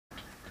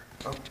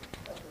Oh.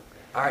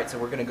 All right, so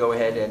we're going to go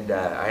ahead and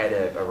I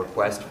had a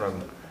request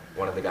from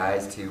one of the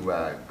guys to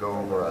go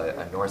over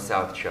a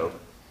north-south choke.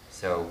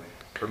 So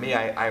for me,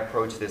 I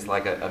approach this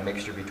like a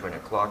mixture between a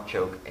clock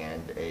choke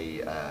and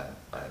a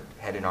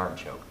head and arm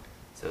choke.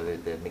 So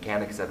the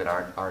mechanics of it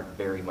aren't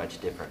very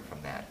much different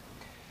from that.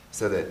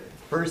 So the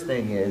first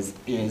thing is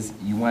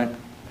you want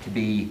to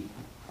be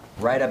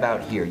right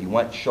about here. You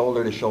want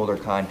shoulder-to-shoulder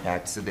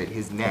contact so that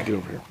his neck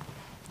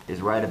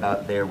is right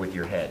about there with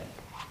your head.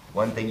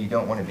 One thing you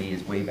don't want to be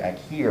is way back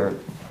here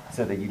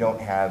so that you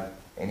don't have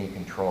any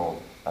control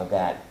of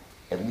that,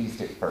 at least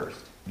at first.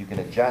 You can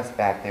adjust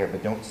back there,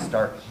 but don't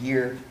start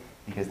here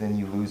because then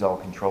you lose all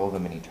control of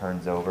him and he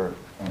turns over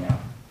and out.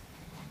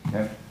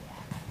 Okay?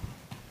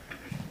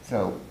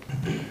 So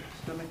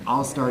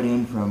I'll start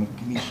in from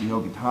Kami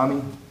Shiho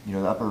Gatame, the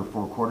upper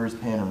 4/4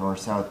 pin or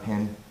north-south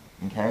pin,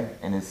 okay?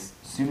 And as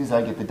soon as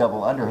I get the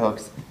double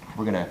underhooks,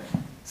 we're gonna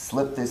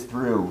slip this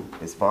through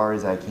as far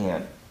as I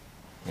can,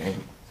 okay?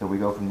 So we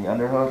go from the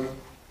underhook,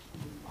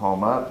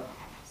 palm up,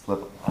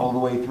 slip all the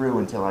way through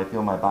until I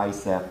feel my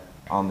bicep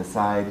on the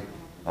side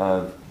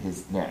of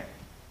his neck,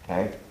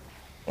 okay?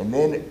 And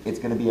then it's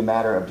gonna be a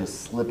matter of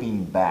just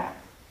slipping back,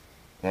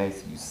 okay?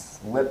 So you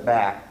slip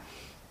back,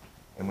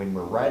 and when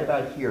we're right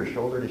about here,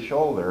 shoulder to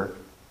shoulder,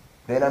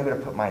 then I'm going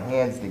to put my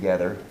hands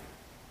together,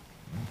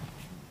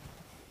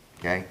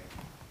 okay?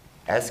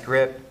 S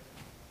grip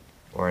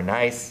or a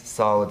nice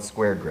solid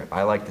square grip.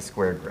 I like the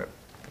square grip,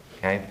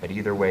 okay? But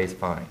either way is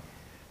fine.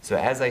 So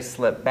as I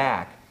slip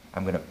back,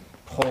 I'm going to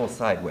pull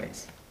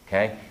sideways,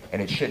 okay?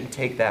 And it shouldn't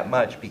take that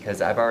much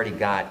because I've already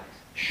got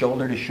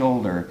shoulder to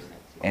shoulder,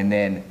 and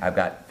then I've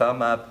got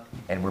thumb up,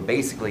 and we're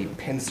basically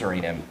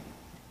pincering him,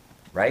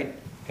 right?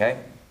 Okay?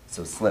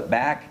 So slip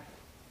back.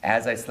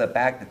 As I slip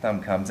back, the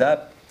thumb comes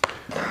up.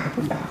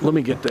 Let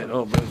me get that.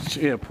 Oh,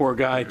 yeah, poor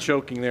guy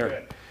choking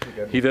there.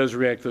 He does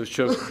react to those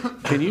chokes.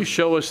 Can you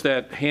show us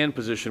that hand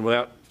position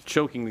without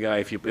choking the guy,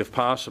 if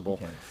possible?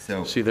 Okay,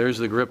 so see, there's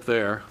the grip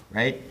there.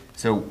 Right?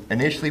 So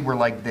initially we're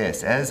like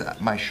this. As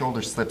my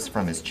shoulder slips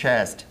from his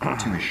chest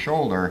to his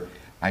shoulder,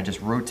 I just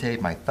rotate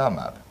my thumb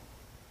up.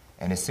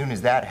 And as soon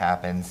as that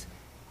happens,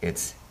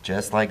 it's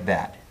just like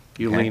that.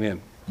 You lean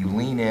in. You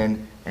lean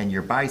in, and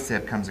your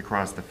bicep comes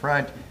across the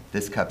front.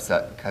 This cuts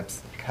up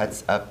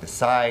the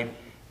side,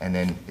 and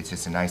then it's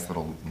just a nice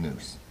little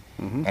noose.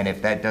 Mm-hmm. And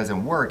if that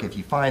doesn't work, if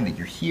you find that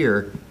you're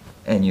here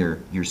and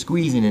you're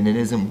squeezing and it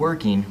isn't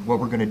working, what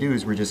we're going to do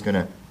is we're just going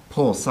to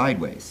pull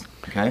sideways.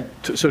 Okay?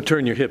 So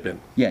turn your hip in.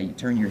 Yeah, you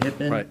turn your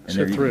hip in. Right. And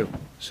Sit through.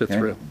 Sit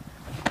through.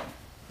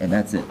 And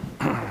that's it.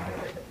 Amazing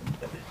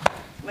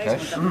what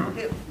that little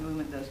hip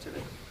movement does to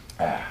it.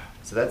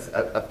 So that's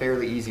a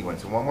fairly easy one.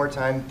 So one more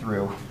time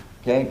through.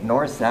 Okay,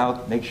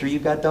 north-south. Make sure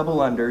you've got double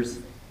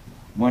unders.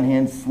 One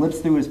hand slips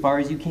through as far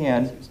as you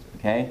can,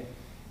 okay?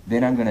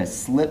 Then I'm gonna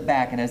slip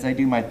back, and as I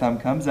do, my thumb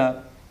comes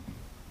up,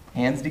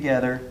 hands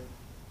together,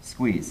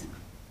 squeeze,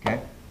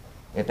 okay?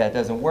 If that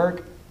doesn't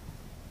work,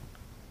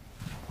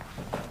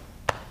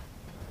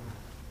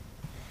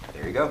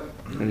 there you go.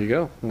 There you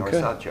go. Okay.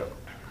 North-south choke.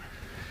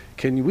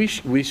 Can we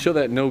show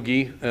that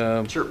no-gi?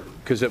 Sure.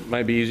 Because it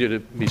might be easier to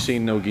be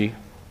seen no-gi.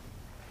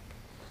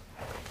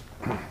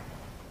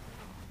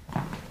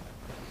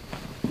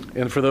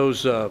 And for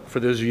those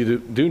of you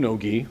that do no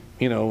gi,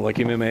 like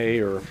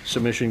MMA or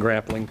submission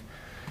grappling,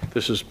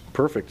 this is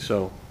perfect.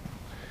 So.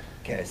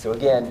 Okay, so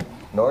again,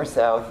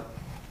 north-south.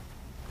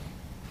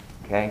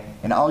 Okay,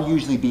 and I'll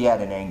usually be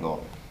at an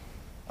angle.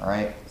 All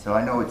right, so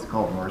I know it's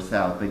called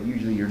north-south, but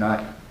usually you're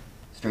not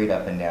straight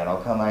up and down.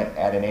 I'll come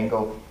at an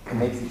angle. It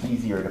makes it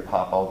easier to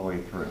pop all the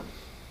way through.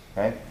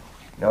 Okay,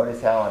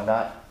 notice how I'm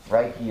not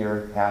right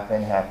here, half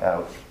in, half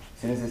out.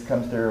 As soon as this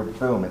comes through,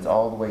 boom, it's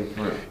all the way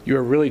through.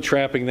 You're really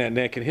trapping that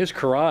neck, and his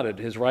carotid,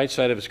 his right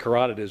side of his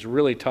carotid, is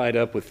really tied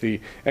up with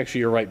actually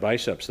your right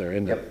biceps there,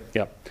 isn't it?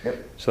 Yep.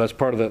 So that's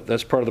part of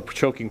the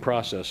choking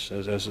process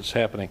as it's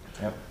happening.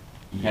 Yep.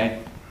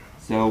 Okay.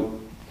 So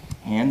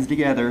hands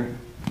together,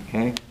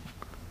 okay,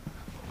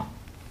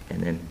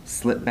 and then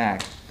slip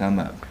back, thumb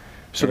up.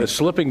 So the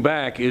slipping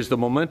back is the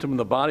momentum of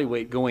the body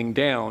weight going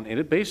down, and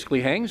it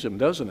basically hangs him,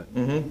 doesn't it?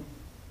 Mm-hmm.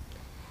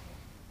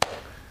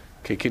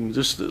 Okay, can you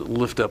just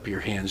lift up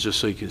your hands just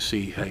so you can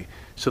see? Hey,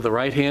 so the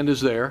right hand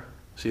is there.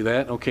 See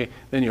that? Okay.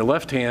 Then your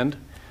left hand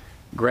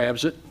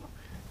grabs it,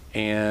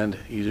 and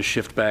you just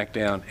shift back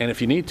down. And if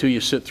you need to,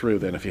 you sit through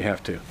then if you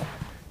have to.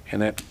 And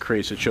that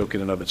creates a choke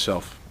in and of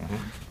itself. Mm-hmm.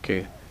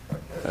 Okay.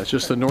 That's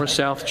just the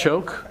north-south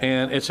choke.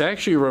 And it's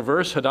actually a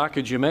reverse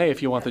Hadaka Jime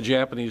if you want the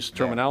Japanese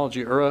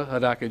terminology, or a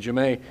Hadaka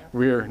Jime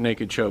rear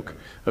naked choke,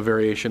 a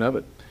variation of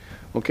it.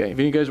 Okay, if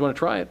you guys want to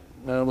try it,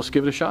 let's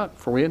give it a shot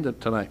before we end it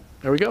tonight.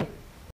 There we go.